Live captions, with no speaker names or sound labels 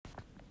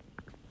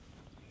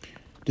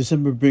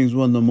December brings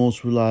one of the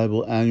most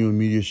reliable annual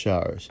meteor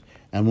showers,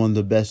 and one of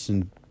the best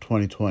in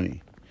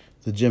 2020,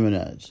 the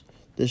Geminids.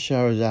 This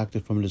shower is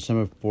active from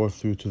December 4th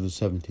through to the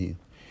 17th.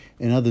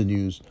 In other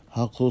news,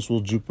 how close will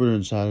Jupiter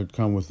and Saturn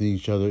come within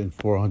each other in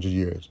 400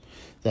 years?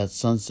 That's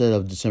sunset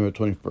of December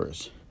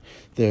 21st.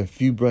 There are a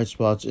few bright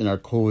spots in our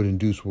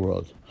COVID-induced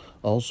world.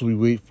 Also, we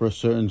wait for a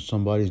certain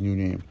somebody's new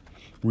name.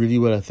 Really,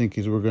 what I think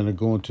is we're going to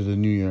go into the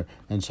new year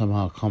and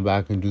somehow come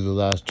back and do the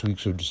last 2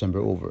 weeks of December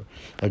over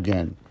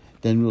again.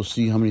 Then we'll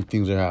see how many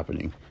things are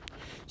happening.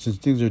 Since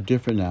things are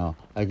different now,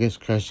 I guess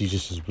Christ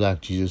Jesus is Black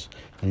Jesus,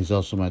 and he's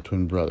also my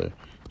twin brother.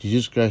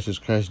 Jesus Christ is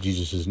Christ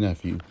Jesus'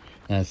 nephew,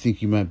 and I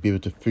think you might be able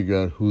to figure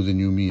out who the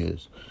new me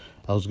is.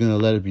 I was going to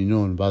let it be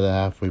known by the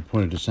halfway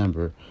point of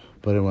December,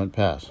 but it went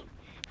past.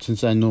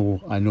 Since I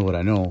know what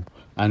I know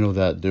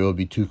that there will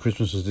be 2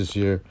 Christmases this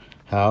year.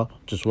 How?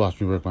 Just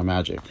watch me work my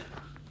magic.